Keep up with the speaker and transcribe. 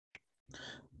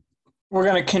We're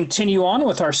going to continue on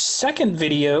with our second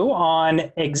video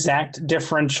on exact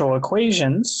differential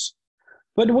equations,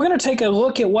 but we're going to take a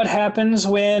look at what happens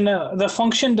when the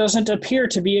function doesn't appear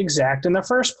to be exact in the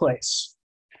first place.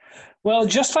 Well,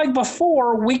 just like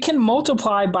before, we can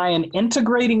multiply by an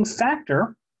integrating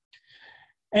factor,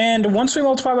 and once we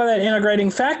multiply by that integrating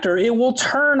factor, it will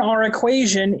turn our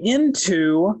equation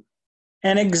into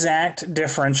an exact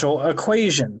differential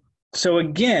equation. So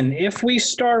again, if we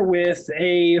start with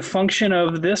a function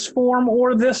of this form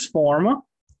or this form,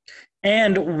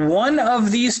 and one of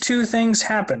these two things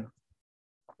happen,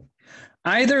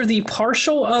 either the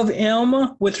partial of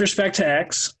m with respect to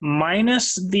x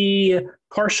minus the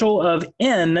partial of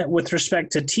n with respect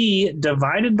to t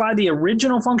divided by the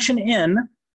original function n,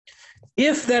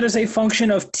 if that is a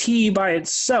function of t by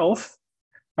itself,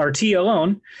 or t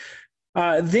alone,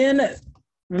 then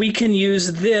we can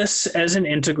use this as an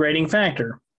integrating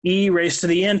factor, e raised to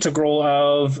the integral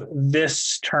of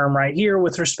this term right here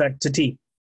with respect to t.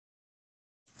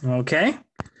 Okay?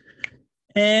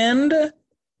 And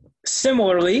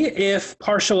similarly, if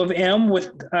partial of m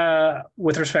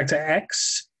with respect to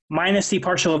x minus the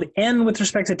partial of n with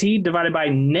respect to t divided by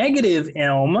negative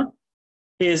m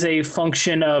is a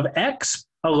function of x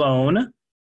alone,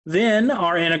 then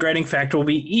our integrating factor will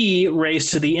be e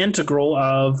raised to the integral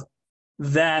of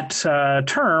that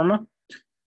term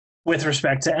with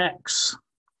respect to x.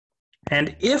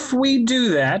 And if we do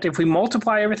that, if we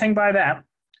multiply everything by that,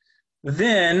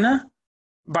 then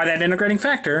by that integrating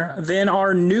factor, then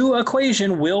our new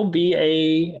equation will be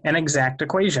an exact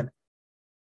equation.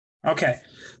 Okay,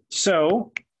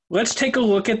 so let's take a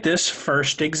look at this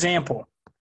first example.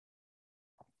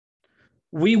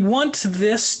 We want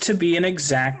this to be an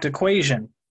exact equation.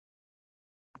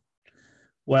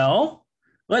 Well,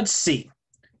 let's see.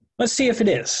 Let's see if it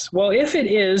is. Well, if it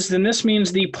is, then this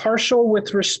means the partial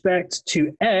with respect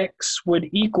to x would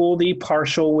equal the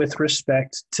partial with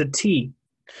respect to t.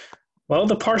 Well,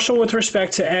 the partial with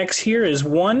respect to x here is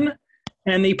 1,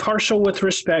 and the partial with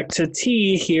respect to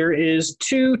t here is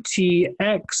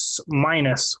 2tx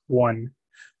minus 1.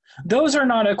 Those are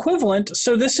not equivalent,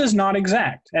 so this is not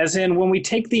exact. As in, when we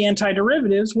take the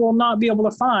antiderivatives, we'll not be able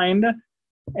to find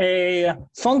a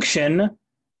function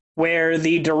where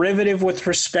the derivative with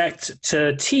respect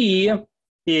to t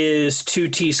is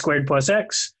 2t squared plus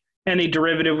x, and the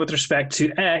derivative with respect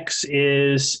to x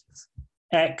is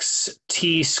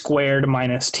xt squared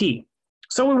minus t.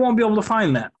 So we won't be able to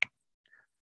find that.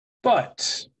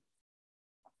 But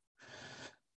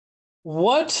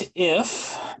what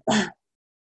if,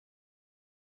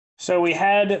 so we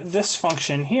had this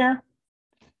function here,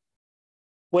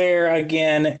 where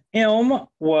again m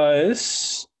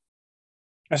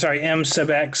sub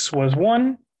x was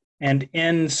 1, and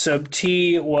n sub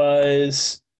t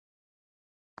was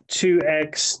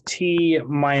 2xt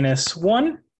minus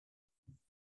 1.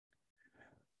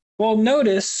 Well,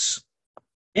 notice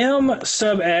m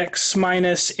sub x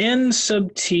minus n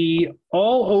sub t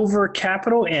all over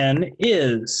capital N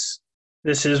is,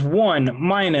 this is 1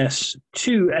 minus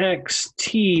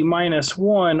 2xt minus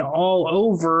 1 all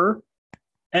over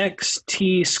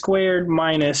xt squared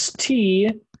minus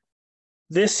t.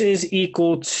 This is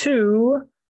equal to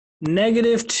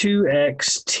negative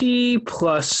 2xt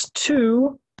plus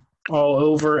 2 all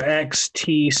over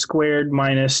xt squared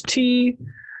minus t,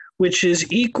 which is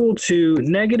equal to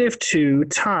negative 2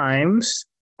 times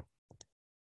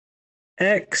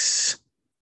xt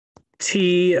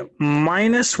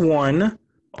minus 1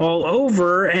 all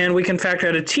over, and we can factor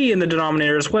out a t in the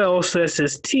denominator as well, so this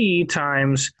is t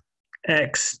times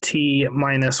xt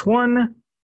minus 1.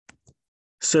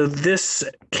 So this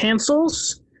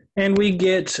cancels, and we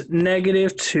get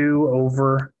negative 2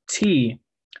 over t.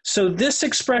 So this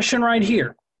expression right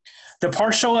here, the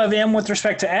partial of m with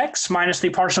respect to x minus the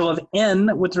partial of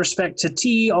n with respect to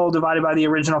t, all divided by the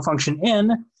original function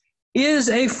n, is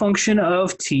a function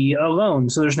of t alone.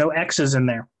 So there's no x's in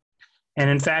there. And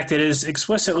in fact, it is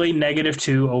explicitly negative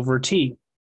 2 over t.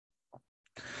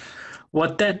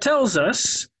 What that tells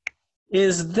us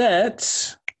is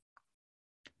that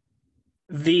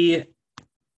the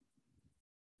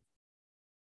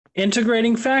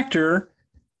integrating factor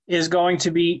is going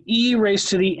to be e raised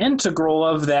to the integral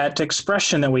of that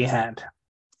expression that we had.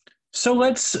 So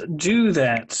let's do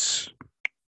that.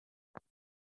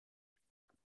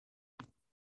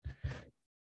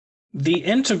 The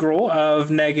integral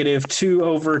of negative 2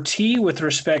 over t with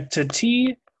respect to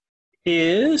t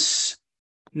is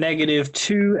negative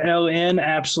 2 ln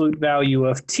absolute value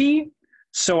of t.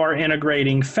 So our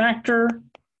integrating factor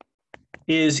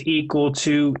is equal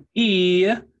to e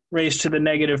raised to the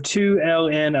negative 2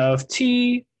 ln of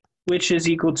t which is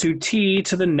equal to t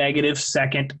to the negative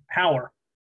second power.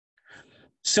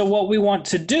 So what we want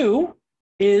to do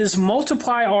is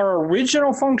multiply our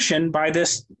original function by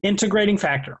this integrating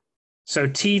factor. So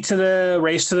t to the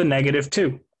raised to the negative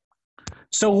 2.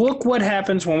 So look what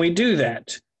happens when we do that.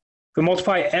 If we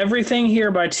multiply everything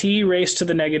here by t raised to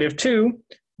the negative 2,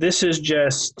 this is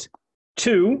just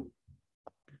 2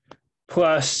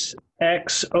 plus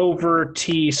x over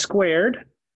t squared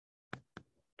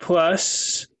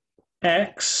plus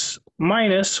x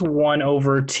minus 1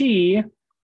 over t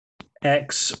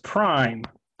x prime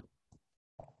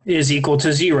is equal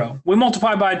to 0. We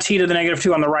multiply by t to the negative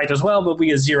 2 on the right as well, but we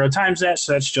get 0 times that,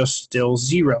 so that's just still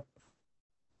 0.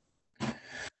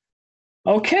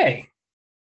 Okay.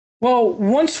 Well,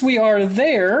 once we are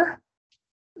there,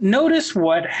 notice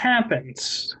what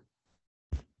happens.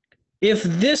 If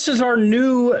this is our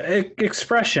new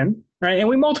expression, right, and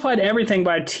we multiplied everything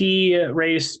by t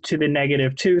raised to the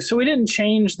negative 2, so we didn't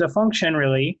change the function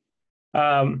really,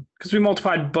 because we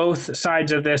multiplied both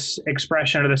sides of this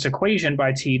expression or this equation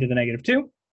by t to the negative 2.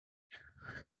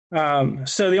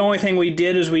 So the only thing we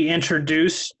did is we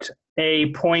introduced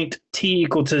a point t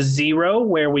equal to 0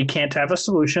 where we can't have a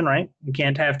solution, right? We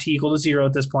can't have t equal to 0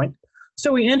 at this point.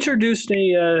 So we introduced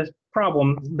a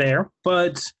problem there,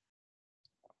 but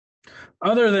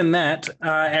other than that,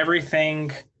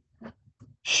 everything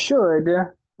should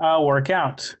work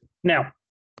out. Now,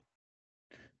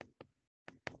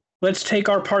 let's take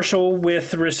our partial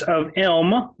of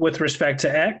m with respect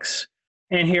to x,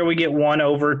 and here we get 1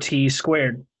 over t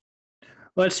squared.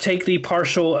 Let's take the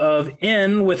partial of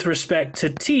n with respect to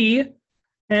t,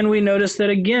 and we notice that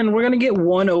again, we're going to get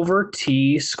 1 over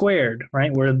t squared,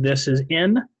 right, where this is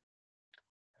n.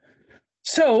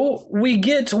 So we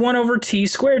get 1 over t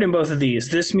squared in both of these.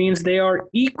 This means they are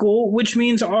equal, which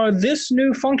means this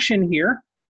new function here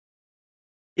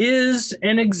is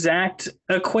an exact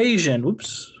equation.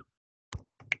 Oops.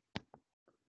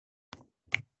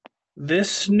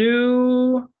 This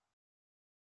new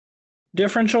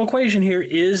differential equation here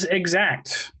is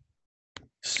exact.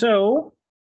 So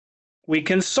we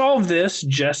can solve this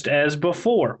just as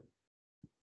before.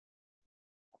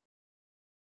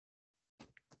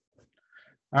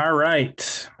 All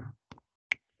right.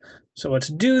 So let's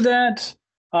do that.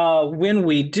 When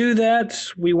we do that,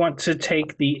 we want to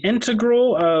take the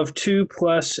integral of 2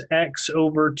 plus x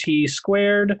over t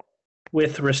squared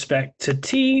with respect to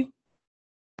t.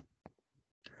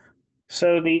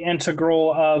 So the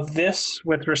integral of this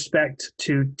with respect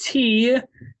to t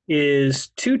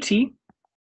is 2t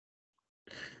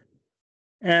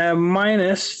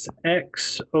minus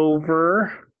x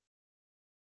over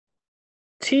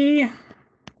t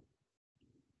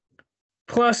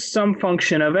plus some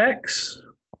function of x.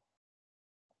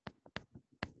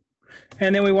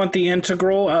 And then we want the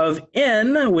integral of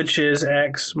n, which is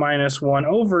x minus 1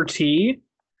 over t.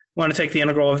 We want to take the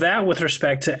integral of that with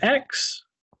respect to x.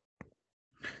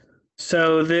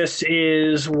 So this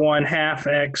is 1/2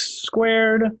 x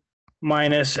squared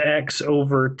minus x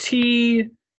over t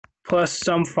plus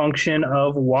some function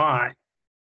of y.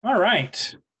 All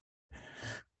right.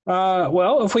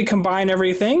 Well, if we combine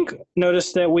everything,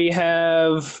 notice that we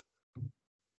have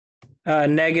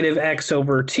negative x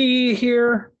over t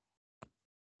here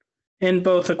in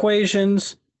both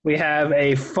equations. We have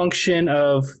a function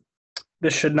of,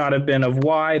 this should not have been of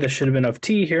y, this should have been of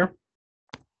t here.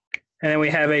 And then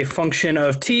we have a function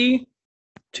of t,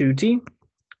 2t, and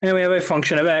then we have a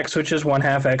function of x, which is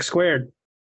 1/2 x squared.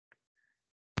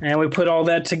 And we put all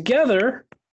that together,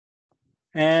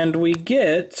 and we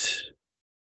get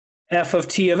f of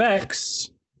t of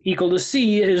x equal to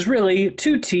c is really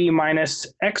 2t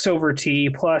minus x over t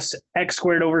plus x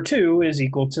squared over 2 is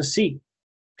equal to c.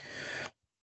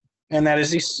 And that is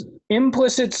the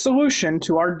implicit solution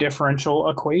to our differential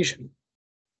equation.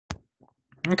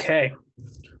 Okay.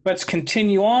 Let's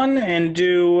continue on and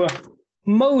do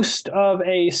most of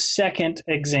a second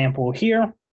example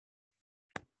here.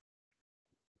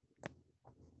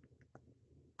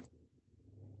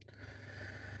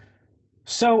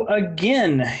 So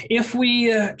again, if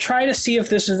we try to see if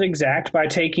this is exact by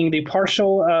taking the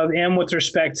partial of m with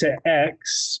respect to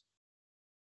x,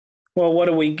 well, what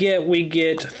do we get? We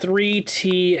get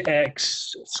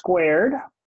 3tx squared.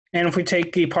 And if we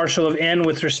take the partial of n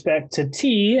with respect to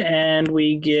t, and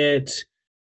we get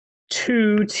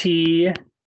 2tx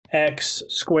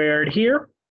squared here.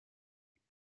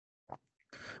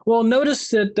 Well, notice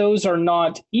that those are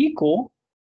not equal.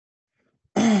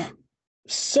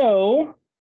 So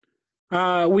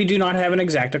we do not have an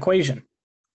exact equation.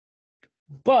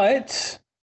 But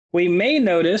we may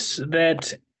notice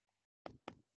that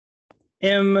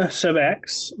m sub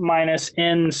x minus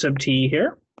n sub t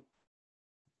here.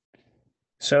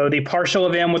 So the partial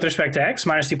of m with respect to x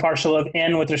minus the partial of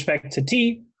n with respect to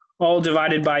t, all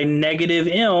divided by negative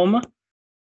m,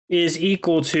 is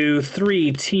equal to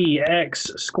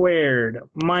 3tx squared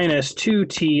minus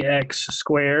 2tx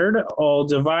squared, all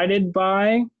divided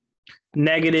by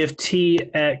negative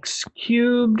tx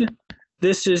cubed.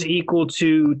 This is equal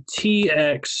to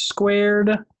tx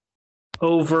squared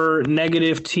over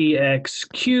negative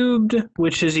tx cubed,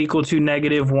 which is equal to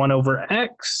negative 1 over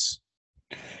x.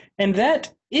 And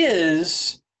that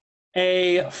is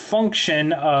a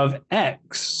function of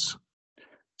x.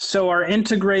 So our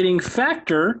integrating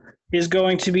factor is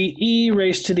going to be e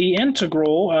raised to the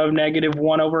integral of negative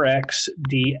 1 over x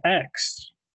dx,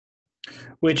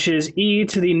 which is e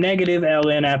to the negative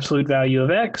ln absolute value of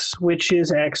x, which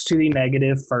is x to the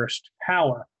negative first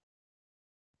power.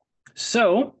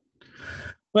 So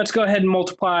let's go ahead and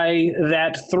multiply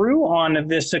that through on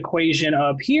this equation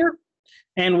up here.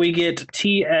 And we get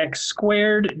tx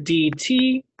squared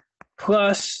dt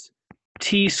plus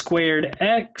t squared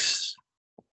x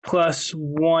plus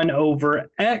 1 over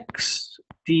x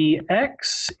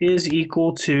dx is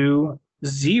equal to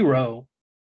 0.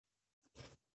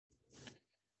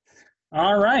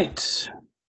 All right.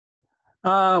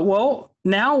 Well,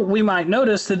 now we might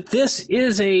notice that this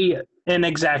is an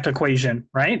exact equation,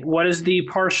 right? What is the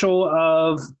partial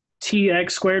of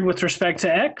tx squared with respect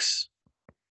to x?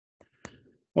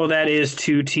 Well, that is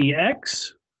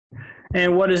 2tx.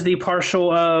 And what is the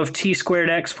partial of t squared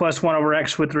x plus 1 over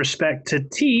x with respect to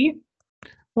t?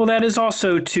 Well, that is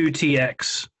also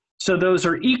 2tx. So those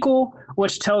are equal,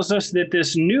 which tells us that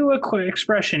this new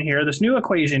expression here, this new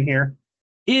equation here,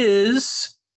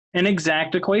 is an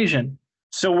exact equation.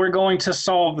 So we're going to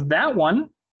solve that one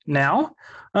now.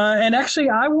 And actually,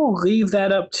 I will leave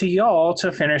that up to y'all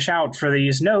to finish out for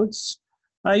these notes.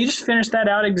 You just finish that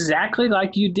out exactly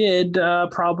like you did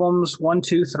problems 1,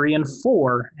 2, 3, and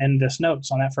 4 in this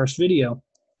notes on that first video.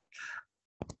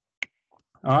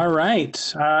 All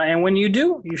right. And when you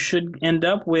do, you should end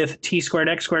up with t squared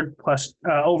x squared plus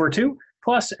over 2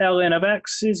 plus ln of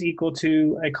x is equal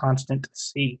to a constant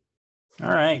c.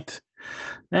 All right.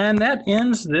 And that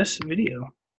ends this video.